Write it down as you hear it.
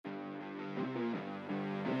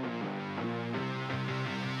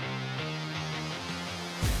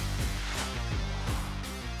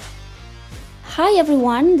Hi,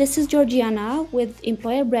 everyone. This is Georgiana with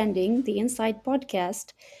Employer Branding, the Inside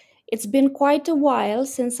Podcast. It's been quite a while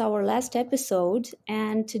since our last episode,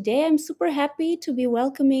 and today I'm super happy to be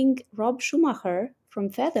welcoming Rob Schumacher from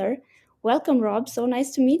Feather. Welcome, Rob. So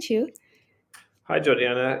nice to meet you. Hi,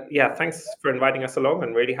 Georgiana. Yeah, thanks for inviting us along.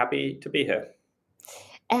 I'm really happy to be here.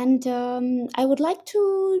 And I would like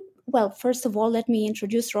to, well, first of all, let me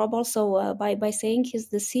introduce Rob also by saying he's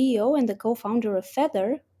the CEO and the co founder of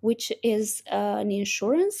Feather, which is an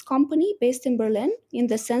insurance company based in Berlin, in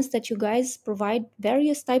the sense that you guys provide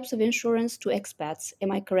various types of insurance to expats.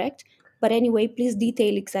 Am I correct? But anyway, please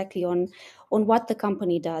detail exactly on what the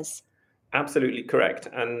company does. Absolutely correct.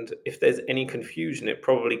 And if there's any confusion, it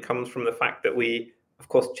probably comes from the fact that we, of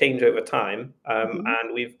course, change over time. Mhm.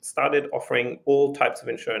 And we've started offering all types of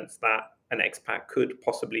insurance that an expat could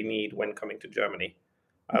possibly need when coming to Germany.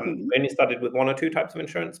 Mhm. We only started with one or two types of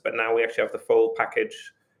insurance, but now we actually have the full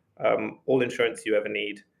package, all insurance you ever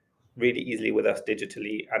need, really easily with us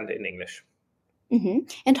digitally and in English. Mhm.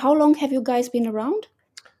 And how long have you guys been around?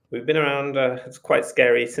 We've been around, it's quite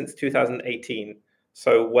scary, since 2018,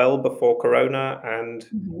 so well before Corona. And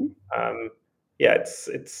Mhm. um, yeah,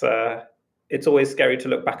 it's always scary to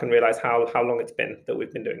look back and realize how long it's been that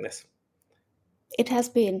we've been doing this. It has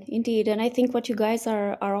been indeed, and I think what you guys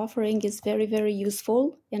are offering is very, very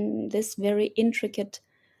useful in this very intricate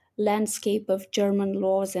landscape of German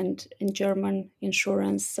laws and German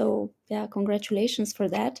insurance. So yeah, congratulations for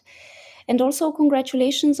that. And also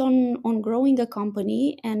congratulations on growing a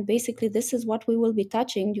company. And basically this is what we will be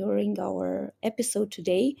touching during our episode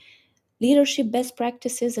today: leadership best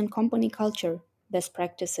practices and company culture best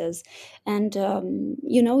practices. And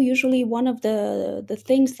usually one of the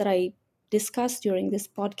things that I discuss during this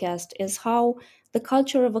podcast is how the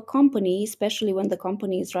culture of a company, especially when the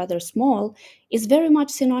company is rather small, is very much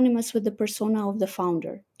synonymous with the persona of the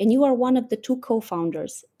founder. And you are one of the two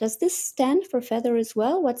co-founders. Does this stand for Feather as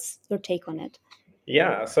well? What's your take on it?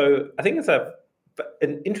 Yeah, so I think it's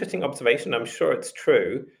an interesting observation. I'm sure it's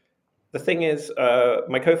true. The thing is,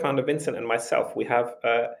 my co-founder Vincent and myself,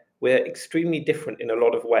 we're extremely different in a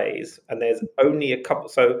lot of ways, and there's only a couple.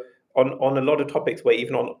 So on a lot of topics, we're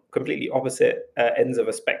even on completely opposite ends of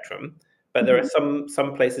a spectrum. But there are Mhm.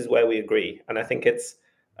 some places where we agree, and I think it's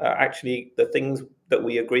actually the things that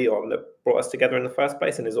we agree on that brought us together in the first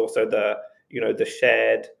place, and is also the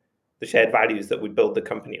shared values that we build the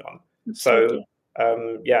company on. So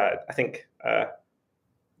Absolutely. yeah, I think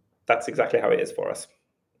that's exactly how it is for us.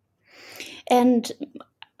 And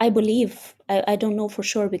I believe, I don't know for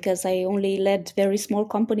sure because I only led very small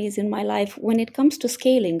companies in my life. When it comes to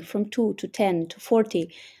scaling from 2 to 10 to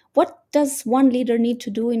 40, what does one leader need to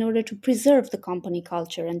do in order to preserve the company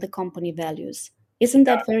culture and the company values? Isn't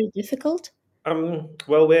that very difficult?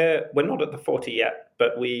 Well, we're not at the 40 yet,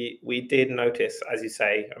 but we did notice, as you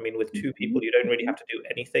say. I mean, with two Mhm, people, you don't really mhm. have to do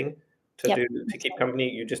anything Yep, to that's keep right. company.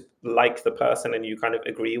 You just like the person and you kind of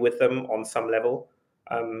agree with them on some level.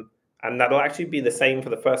 Um, and that'll actually be the same for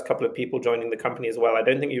the first couple of people joining the company as well. I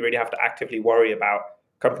don't think you really have to actively worry about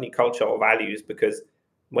company culture or values, because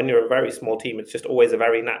when you're a very small team, it's just always a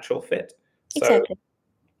very natural fit. So Exactly.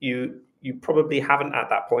 you probably haven't at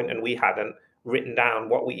that point, and we hadn't written down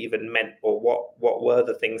what we even meant, or what were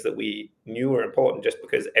the things that we knew were important, just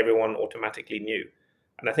because everyone automatically knew.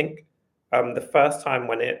 And I think the first time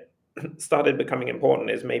when it started becoming important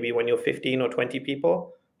is maybe when you're 15 or 20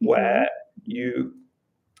 people, Hmm. where you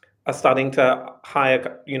are starting to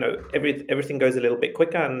hire, everything goes a little bit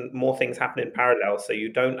quicker and more things happen in parallel, so you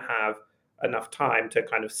don't have enough time to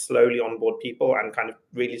kind of slowly onboard people and kind of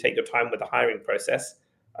really take your time with the hiring process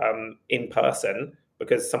in person,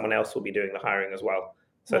 because someone else will be doing the hiring as well.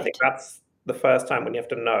 So I think Right. that's the first time when you have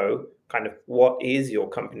to know kind of what is your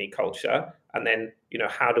company culture, and then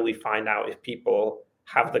how do we find out if people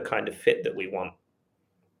have the kind of fit that we want.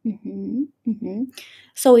 Hmm. Hmm.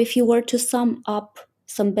 So, if you were to sum up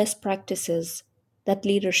some best practices that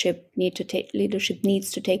leadership needs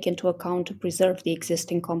to take into account to preserve the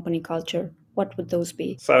existing company culture, what would those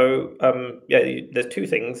be? So, yeah, there's two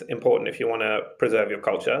things important if you want to preserve your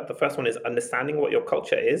culture. The first one is understanding what your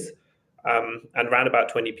culture is, and around about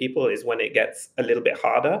 20 people is when it gets a little bit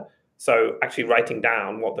harder. So, actually writing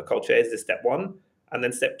down what the culture is step one, and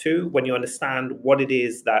then step two, when you understand what it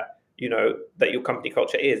is that your company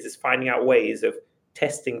culture is finding out ways of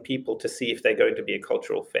testing people to see if they're going to be a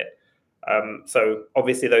cultural fit. So,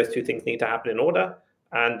 obviously, those two things need to happen in order,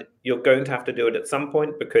 and you're going to have to do it at some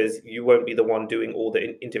point, because you won't be the one doing all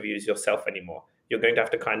the interviews yourself anymore. You're going to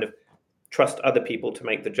have to kind of trust other people to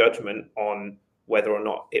make the judgment on whether or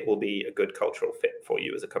not it will be a good cultural fit for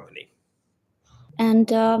you as a company. And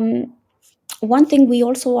one thing we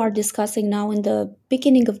also are discussing now in the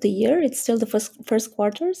beginning of the year, it's still the first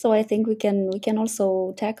quarter, so I think we can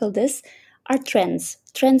also tackle this, are trends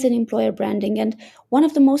in employer branding. And one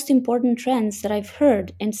of the most important trends that I've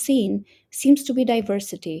heard and seen seems to be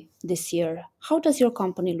diversity this year. How does your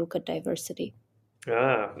company look at diversity?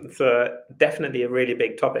 It's definitely a really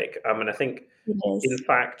big topic. And I think, It in is.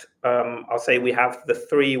 fact, I'll say we have the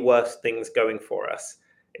three worst things going for us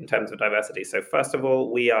in terms of diversity. So, first of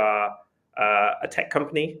all, we are a tech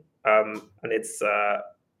company, and it's a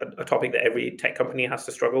topic that every tech company has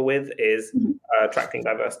to struggle with is Mhm. attracting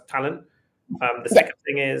diverse talent. The Yeah, second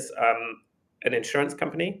thing is an insurance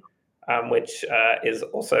company, which is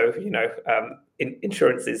also,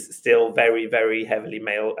 insurance is still very, very heavily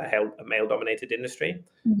a male-dominated industry.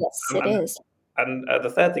 yes, Um, it and is. and the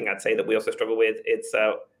third thing I'd say that we also struggle with, it's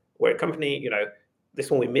we're a company, this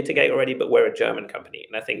one we mitigate already, but we're a German company,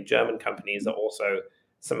 and I think German companies are also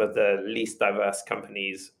some of the least diverse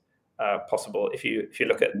companies possible. If you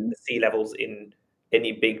look at Mhm. the C levels in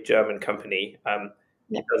any big German company,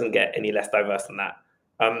 Yeah, it doesn't get any less diverse than that.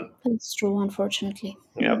 Um, that's true, unfortunately.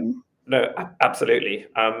 yeah, Mhm. no, absolutely.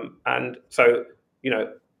 And so, you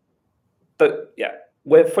know, but yeah,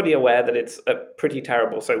 we're fully aware that it's pretty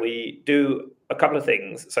terrible. So we do a couple of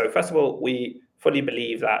things. So first of all, we fully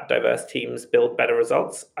believe that diverse teams build better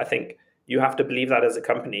results. I think you have to believe that as a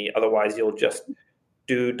company, otherwise you'll just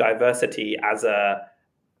do diversity as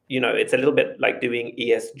it's a little bit like doing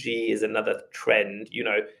ESG is another trend.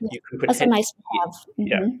 Yes, You can as a pretend nice to have.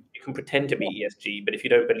 yeah, Mhm. you can pretend to be Yeah. ESG, but if you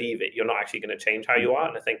don't believe it, you're not actually going to change how you are.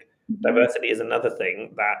 And I think Mhm. diversity is another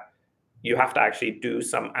thing that you have to actually do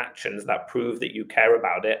some actions that prove that you care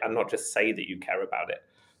about it and not just say that you care about it.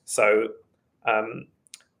 So, um,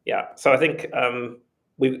 yeah, so I think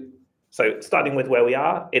we, so starting with where we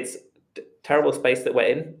are, it's terrible space that we're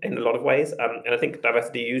in a lot of ways. And I think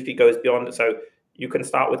diversity usually goes beyond. So you can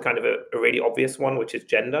start with kind of a really obvious one, which is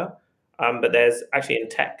gender. But there's actually in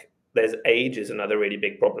tech, there's age is another really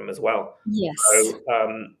big problem as well. Yes. So,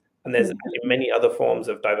 and there's actually Mhm. many other forms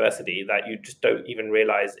of diversity that you just don't even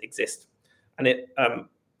realize exist. And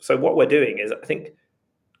so what we're doing is, I think,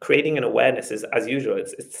 creating an awareness is, as usual,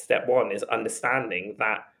 it's step one is understanding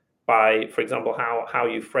that by, for example, how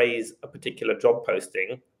you phrase a particular job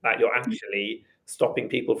posting, that you're actually stopping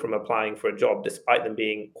people from applying for a job despite them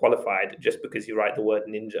being qualified just because you write the word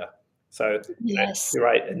ninja. So, Yes. you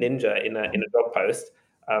write a ninja in a job post,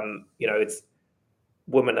 it's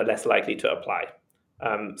women are less likely to apply.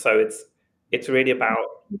 So it's really about,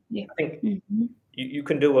 Yeah. I think, Mhm. you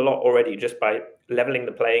can do a lot already just by leveling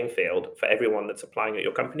the playing field for everyone that's applying at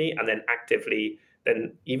your company, and then actively,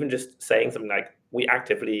 then even just saying something like, we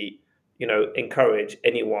actively, encourage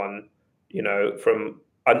anyone, from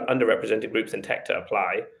underrepresented groups in tech to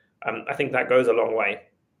apply. I think that goes a long way.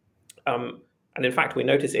 And in fact, we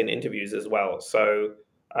notice it in interviews as well. So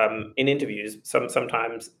in interviews,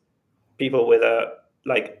 sometimes people with a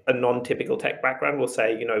non-typical tech background will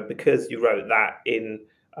say, because you wrote that in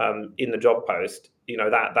the job post,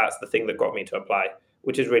 that's the thing that got me to apply,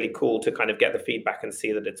 which is really cool to kind of get the feedback and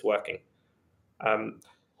see that it's working. Um,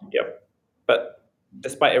 yeah, but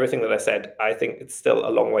despite everything that I said, I think it's still a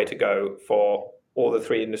long way to go for all the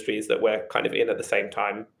three industries that we're kind of in at the same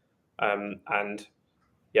time. And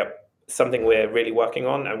yep, something we're really working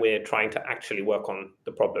on, and we're trying to actually work on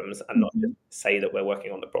the problems and not just Mhm. say that we're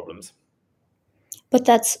working on the problems. But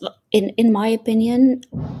that's in my opinion,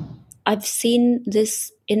 I've seen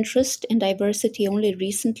this interest in diversity only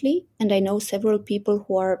recently, and I know several people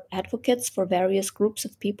who are advocates for various groups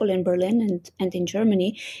of people in Berlin and in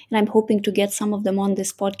Germany. And I'm hoping to get some of them on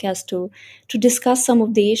this podcast to discuss some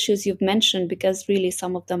of the issues you've mentioned, because really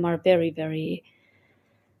some of them are very, very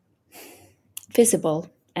visible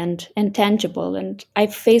and tangible. And I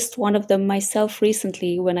faced one of them myself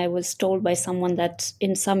recently when I was told by someone that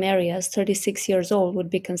in some areas 36 years old would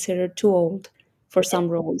be considered too old for Yeah, some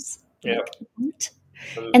roles. yeah, Like what?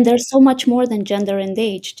 um, And there's so much more than gender and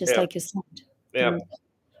age, just yeah, like you said. yeah. And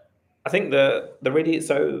I think the really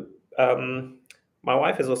so my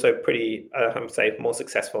wife is also pretty I would say more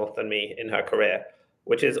successful than me in her career,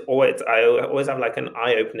 which is always I always have like an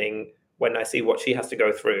eye opening when I see what she has to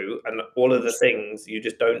go through and all of the yes. things you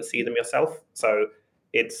just don't see them yourself. So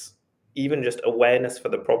it's even just awareness for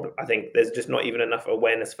the problem. I think there's just not even enough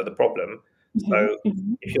awareness for the problem. Mhm, So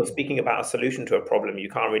mhm. if you're speaking about a solution to a problem, you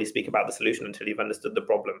can't really speak about the solution until you've understood the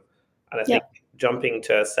problem. And I Yeah. think jumping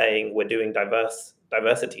to saying we're doing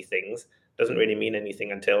diversity things doesn't really mean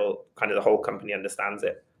anything until kind of the whole company understands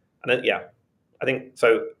it. And then, yeah, I think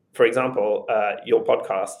so. For example, your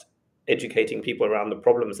podcast educating people around the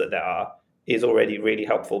problems that there are is already really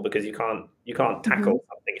helpful, because you can't Hmm. tackle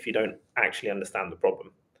something if you don't actually understand the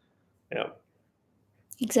problem. Yeah.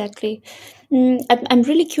 Exactly. I'm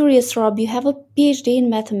really curious, Rob. You have a PhD in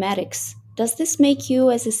mathematics. Does this make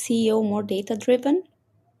you, as a CEO, more data driven?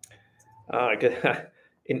 Good.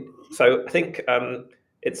 So I think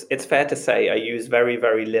it's fair to say I use very,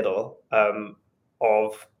 very little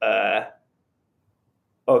of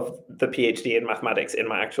the PhD in mathematics in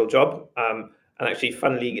my actual job. And actually,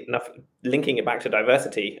 funnily enough, linking it back to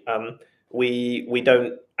diversity, we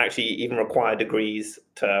don't actually even require degrees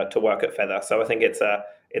to work at Feather. So I think Great. a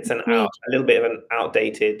little bit of an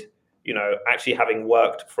outdated. Actually having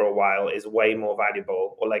worked for a while is way more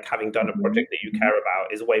valuable, or like having done a Hmm. project that you care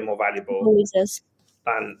about is way more valuable Always is.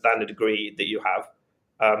 than a degree that you have.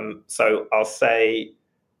 So I'll say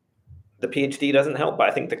the PhD doesn't help, but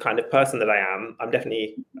I think the kind of person that I am, I'm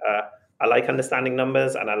definitely I like understanding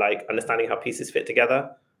numbers, and I like understanding how pieces fit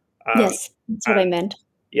together. Um, Yes, that's what I and meant.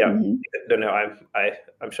 yeah, Hmm. no, no,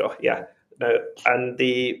 I'm sure. Yeah, no, and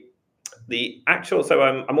the actual. So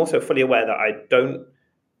I'm also fully aware that I don't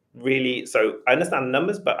really. So I understand the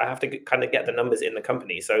numbers, but I have to kind of get the numbers in the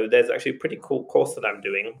company. So there's actually a pretty cool course that I'm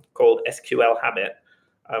doing called SQL Habit,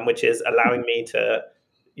 which is allowing me to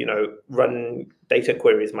run data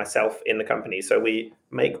queries myself in the company. So we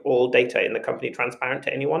make all data in the company transparent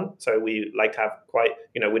to anyone. So we like to have quite,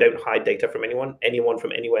 we don't hide data from anyone. Anyone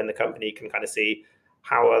from anywhere in the company can kind of see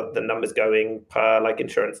how are the numbers going per like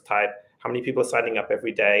insurance type, how many people are signing up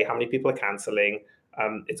every day, how many people are canceling.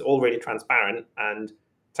 It's all really transparent, and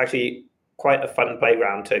it's actually quite a fun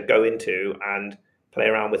playground to go into and play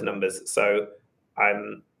around with numbers. So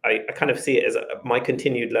I kind of see it as my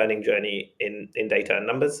continued learning journey in data and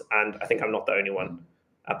numbers, and I think I'm not the only one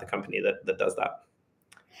at the company that does that.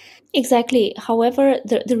 Exactly. However,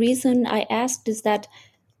 the reason I asked is that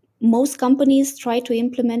most companies try to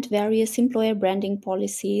implement various employer branding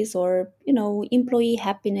policies, or employee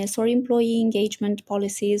happiness or employee engagement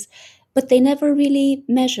policies, but they never really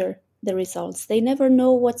measure the results. They never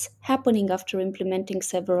know what's happening after implementing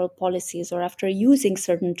several policies or after using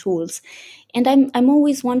certain tools. And I'm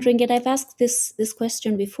always wondering, and I've asked this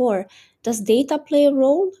question before, does data play a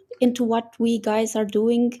role into what we are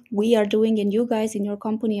doing, and you guys in your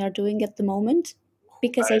company are doing at the moment?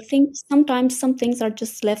 Because I think sometimes some things are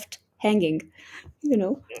just left hanging, you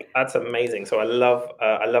know. That's amazing. So I love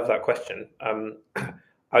that question.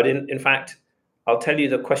 In fact, I'll tell you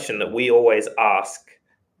the question that we always ask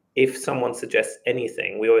if someone suggests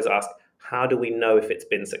anything. We always ask, how do we know if it's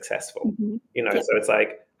been successful? Hmm. So Yep. it's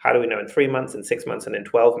like, how do we know in 3 months, in 6 months, and in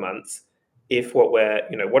 12 months if what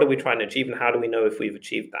are we trying to achieve, and how do we know if we've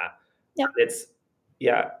achieved that? Yep. It's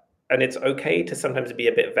yeah, and it's okay to sometimes be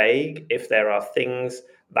a bit vague if there are things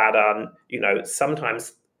that are,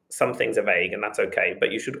 sometimes some things are vague, and that's okay.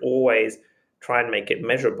 But you should always try and make it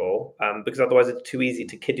measurable, because otherwise it's too easy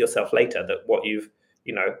to kid yourself later that what you've,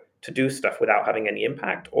 to do stuff without having any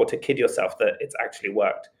impact, or to kid yourself that it's actually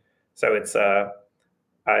worked. So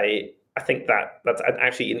I think that's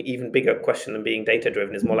actually an even bigger question than being data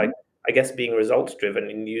driven. Is more like, Hmm. I guess, being results driven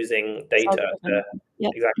and using data to Self-driven.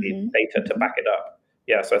 Yep. exactly Hmm. data to Hmm. back it up.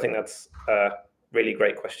 Yeah, so I think that's a really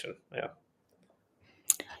great question. Yeah.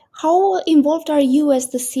 How involved are you as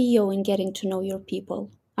the CEO in getting to know your people,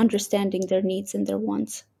 understanding their needs and their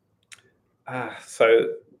wants? So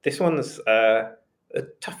this one's a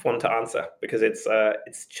tough one to answer, because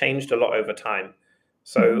it's changed a lot over time.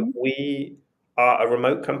 So Hmm. we are a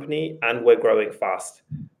remote company, and we're growing fast.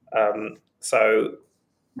 So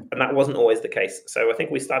and that wasn't always the case. So I think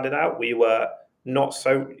we started out, we were not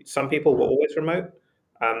so. Some people were always remote,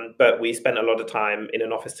 but we spent a lot of time in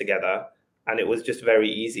an office together, and it was just very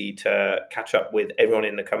easy to catch up with everyone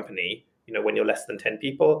in the company. When you're less than 10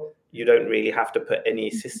 people, you don't really have to put any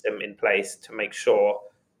system in place to make sure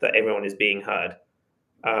that everyone is being heard.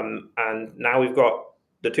 And now we've got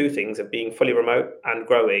the two things of being fully remote and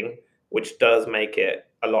growing, which does make it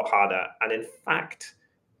a lot harder. And in fact,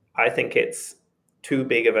 I think it's too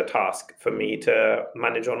big of a task for me to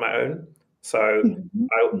manage on my own. So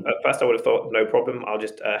Hmm. at first I would have thought, no problem, I'll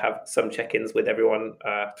just have some check-ins with everyone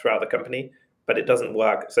throughout the company, but it doesn't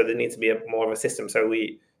work. So there needs to be more of a system. So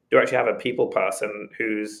we do actually have a people person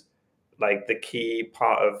who's like the key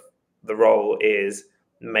part of the role is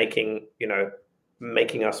making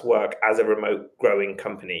making us work as a remote growing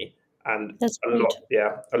company. And That's great.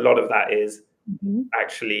 a lot of that is Hmm.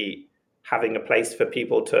 actually having a place for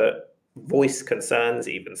people to voice concerns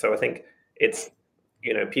even. So I think it's,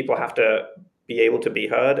 people have to be able to be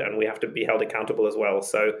heard, and we have to be held accountable as well.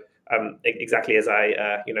 So exactly as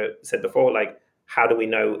I said before, like, how do we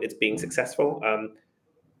know it's being successful?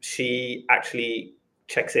 She actually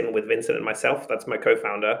checks in with Vincent and myself. That's my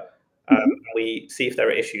co-founder. Mhm. We see if there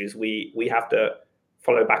are issues. We have to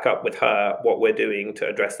follow back up with her what we're doing to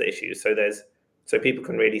address the issues. So people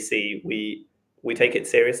can really see we take it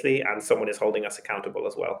seriously, and someone is holding us accountable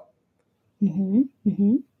as well. Mhm.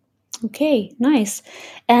 Mhm. Okay, nice.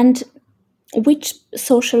 And which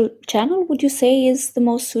social channel would you say is the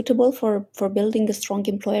most suitable for building a strong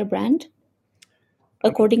employer brand, Um,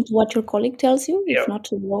 according to what your colleague tells you, yeah, if not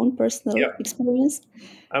to your own personal yeah. experience?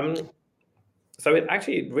 Um, so it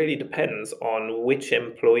actually really depends on which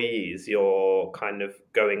employees you're kind of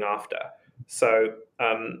going after. So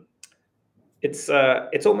it's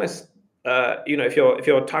almost if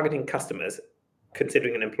you're targeting customers,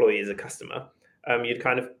 considering an employee as a customer,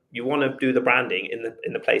 you want to do the branding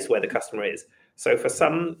in the place where the customer is. So for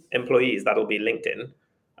some employees that'll be LinkedIn.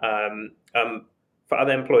 Um, um, for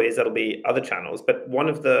other employees that'll be other channels. But one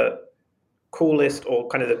of the coolest, or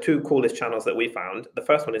kind of the two coolest channels that we found, the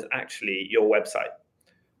first one is actually your website.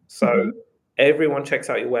 So Mhm. everyone checks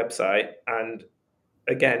out your website, and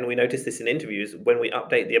again, we notice this in interviews when we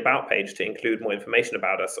update the about page to include more information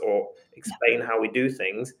about us or Yeah. explain how we do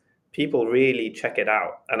things. People really check it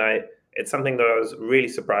out, and it's something that I was really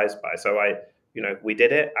surprised by. So we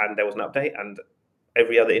did it, and there was an update, and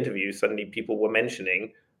every other interview, suddenly people were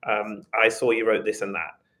mentioning, I saw you wrote this and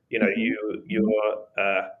that. Mhm.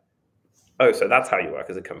 Mhm. Oh, so that's how you work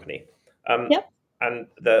as a company. Um, Yep. and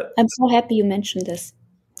the I'm so happy you mentioned this.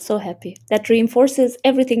 So happy. That reinforces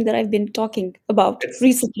everything that I've been talking about it's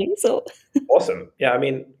recently. So, awesome. Yeah, I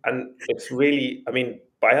mean, and it's really, I mean,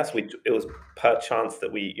 by us, it was per chance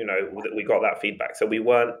that we got that feedback. So we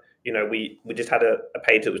weren't, we just had a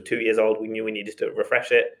page that was 2 years old. We knew we needed to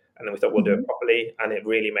refresh it, and then we thought we'll do it Mhm. properly, and it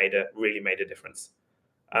really made a difference.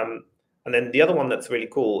 Um, and then the other one that's really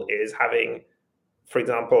cool is having, for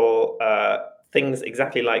example, things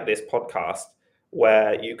exactly like this podcast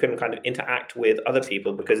where you can kind of interact with other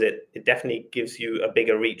people, because it definitely gives you a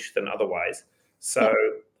bigger reach than otherwise. So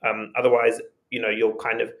Yeah. otherwise, you're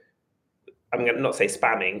kind of, I'm going to not say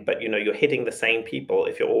spamming, but you're hitting the same people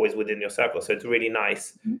if you're always within your circle. So it's really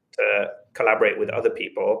nice Mhm. to collaborate with other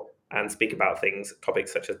people and speak about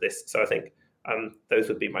topics such as this. So I think those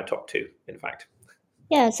would be my top two, in fact.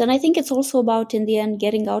 Yes, and I think it's also about, in the end,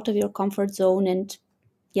 getting out of your comfort zone and,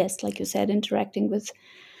 yes, like you said, interacting with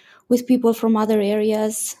people from other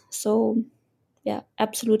areas. So, yeah,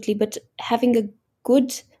 absolutely. But having a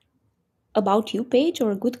good about you page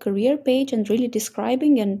or a good career page, and really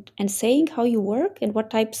describing and saying how you work and what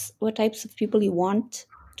types of people you want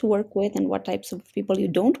to work with and what types of people you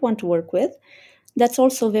don't want to work with, that's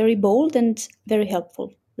also very bold and very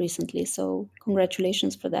helpful recently. So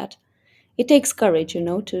congratulations for that. It takes courage,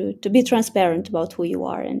 to be transparent about who you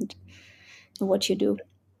are and what you do.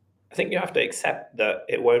 I think you have to accept that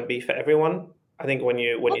it won't be for everyone. I think when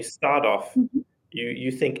you start off, Mhm.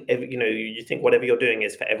 you think you think whatever you're doing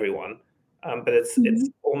is for everyone, but it's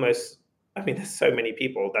Mhm. almost. I mean, there's so many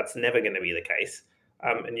people that's never going to be the case,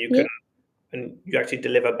 and Yeah. you actually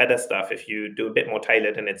deliver better stuff if you do a bit more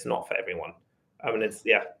tailored, and it's not for everyone. I mean, it's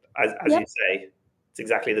yeah, as you Yep. say, it's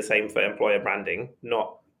exactly the same for employer branding.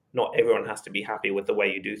 Not everyone has to be happy with the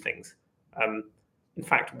way you do things. Um, in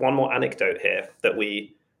fact, one more anecdote here that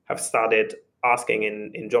we have started asking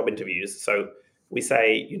in job interviews. So we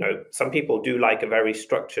say, some people do like a very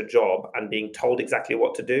structured job and being told exactly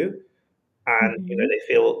what to do, and Mhm. they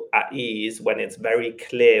feel at ease when it's very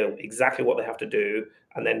clear exactly what they have to do,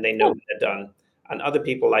 and then they know Yeah. when they're done. And other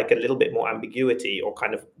people like a little bit more ambiguity, or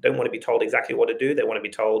kind of don't want to be told exactly what to do. They want to be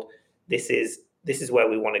told this is where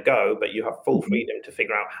we want to go, but you have full Mhm. freedom to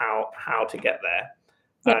figure out how to get there.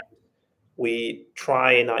 And Yep. we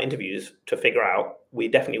try in our interviews to figure out, we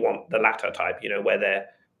definitely want the latter type, where they're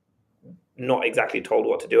not exactly told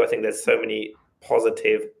what to do. I think there's so many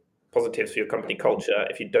positives for your company culture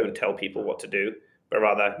if you don't tell people what to do, but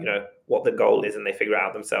rather, what the goal is, and they figure it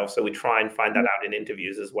out themselves. So we try and find that Yep. out in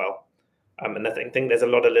interviews as well. And I think there's a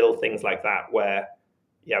lot of little things like that where,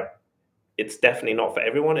 yeah, it's definitely not for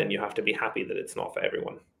everyone, and you have to be happy that it's not for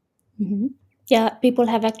everyone. Mhm. Yeah, people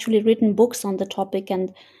have actually written books on the topic,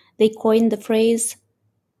 and they coined the phrase,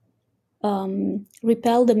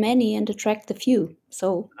 repel the many and attract the few.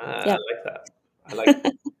 So, I yeah, like that. I like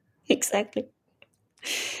that. exactly.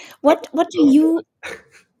 I've What do lost you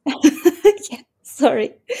yeah,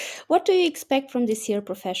 sorry. What do you expect from this year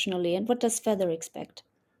professionally, and what does Feather expect?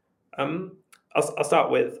 Um, I'll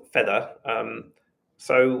start with Feather.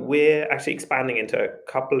 So we're actually expanding into a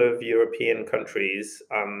couple of European countries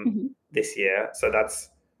Mhm. this year. So that's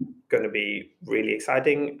going to be really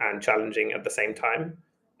exciting and challenging at the same time.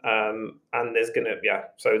 And there's going to, yeah,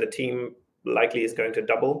 so the team likely is going to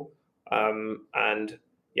double. and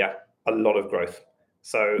yeah, a lot of growth.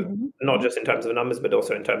 So not just in terms of numbers, but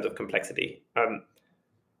also in terms of complexity.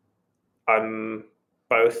 I'm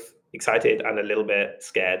both excited and a little bit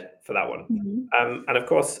scared for that one. And of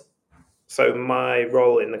course, so my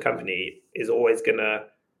role in the company is always gonna,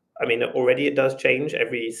 I mean, already it does change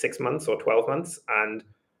every 6 months or 12 months. And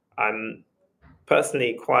I'm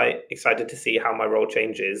personally quite excited to see how my role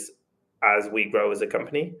changes as we grow as a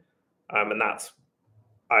company. And that's,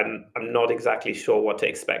 I'm not exactly sure what to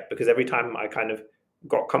expect, because every time I kind of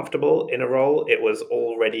got comfortable in a role, it was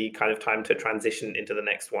already kind of time to transition into the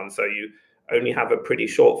next one. So you only have a pretty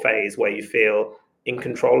short phase where you feel in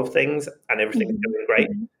control of things and everything's going great.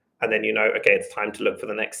 And then, okay, it's time to look for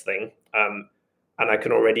the next thing. And I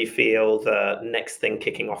can already feel the next thing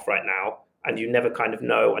kicking off right now. And you never kind of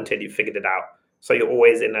know until you've figured it out. So you're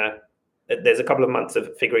always there's a couple of months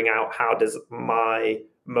of figuring out, how does my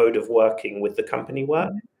mode of working with the company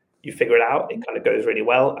work? You figure it out, it kind of goes really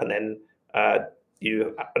well. And then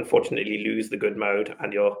you unfortunately lose the good mode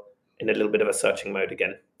and you're in a little bit of a searching mode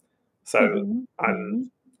again. So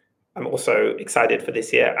I'm also excited for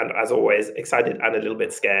this year, and as always, excited and a little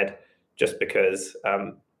bit scared, just because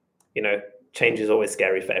change is always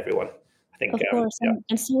scary for everyone, I think. Of course,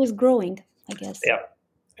 and so is growing, I guess. Yeah.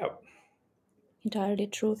 Entirely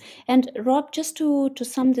true. And Rob, just to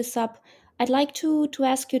sum this up, I'd like to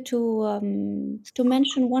ask you to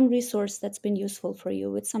mention one resource that's been useful for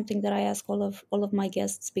you. It's something that I ask all of my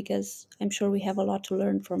guests, because I'm sure we have a lot to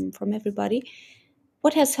learn from everybody.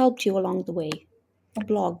 What has helped you along the way? A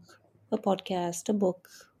blog, a podcast, a book,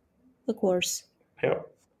 a course? Yeah.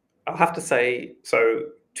 I'll have to say, so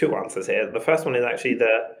 2 answers here. The first one is actually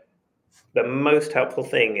the most helpful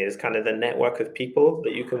thing is kind of the network of people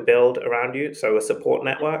that you can build around you. So a support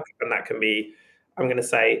network, and that can be, I'm going to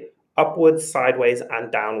say, upwards, sideways,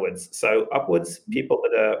 and downwards. So upwards, people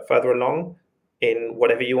that are further along in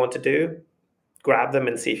whatever you want to do, grab them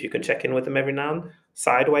and see if you can check in with them every now and then.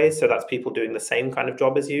 Sideways, so that's people doing the same kind of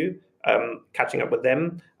job as you, catching up with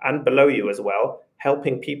them, and below you as well.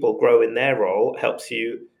 Helping people grow in their role helps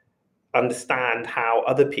you understand how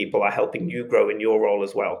other people are helping you grow in your role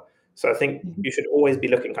as well. So I think you should always be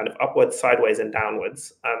looking kind of upwards, sideways, and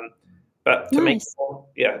downwards. But to make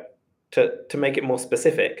to make it more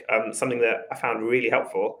specific, something that I found really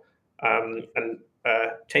helpful and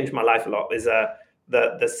changed my life a lot is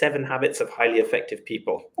the 7 Habits of Highly Effective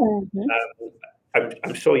People.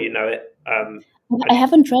 I'm sure you know it. I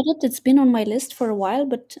haven't read it. It's been on my list for a while,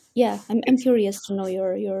 but yeah, I'm curious to know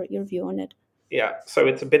your view on it. Yeah, so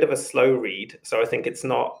it's a bit of a slow read. So I think it's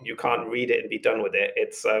not, you can't read it and be done with it.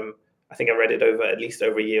 It's I think I read it over at least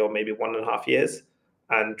over a year, or maybe 1.5 years,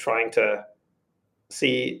 and trying to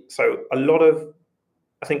see. So a lot of,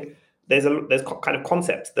 I think there's kind of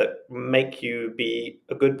concepts that make you be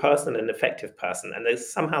a good person, an effective person, and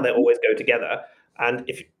there's somehow they always go together. And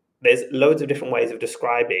if there's loads of different ways of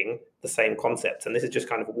describing the same concepts, and this is just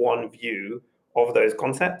kind of one view of those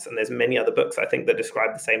concepts. And there's many other books, I think, that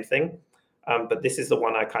describe the same thing. But this is the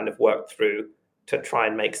one I kind of worked through to try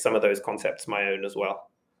and make some of those concepts my own as well.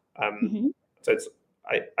 So it's,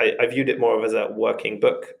 I viewed it more of as a working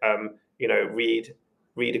book.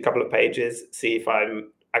 Read a couple of pages, see if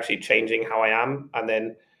I'm actually changing how I am, and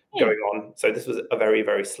then going on. So this was a very,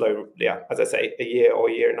 very slow, as I say, a year or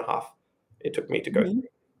a year and a half it took me to go through.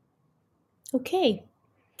 Okay,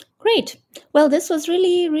 great. Well, this was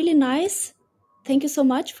really, really nice. Thank you so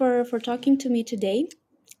much for talking to me today.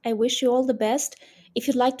 I wish you all the best. If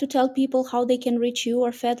you'd like to tell people how they can reach you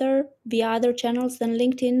or Feather via other channels than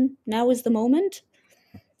LinkedIn, now is the moment.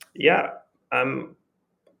 Yeah.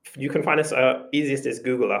 You can find us, easiest is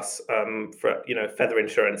Google us for Feather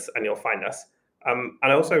Insurance, and you'll find us. And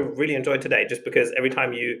I also really enjoyed today, just because every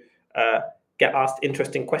time you get asked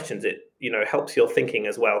interesting questions, it helps your thinking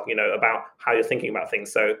as well, about how you're thinking about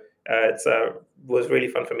things. So it was really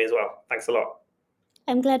fun for me as well. Thanks a lot.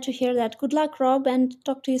 I'm glad to hear that. Good luck, Rob, and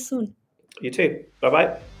talk to you soon. You too. Bye-bye.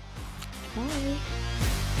 Bye.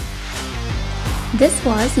 This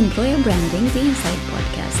was Employer Branding, the Inside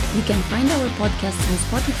Podcast. You can find our podcasts on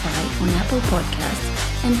Spotify, on Apple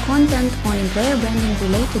Podcasts, and content on employer branding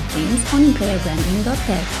related things on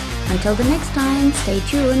employerbranding.tech. Until the next time, stay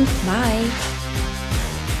tuned. Bye.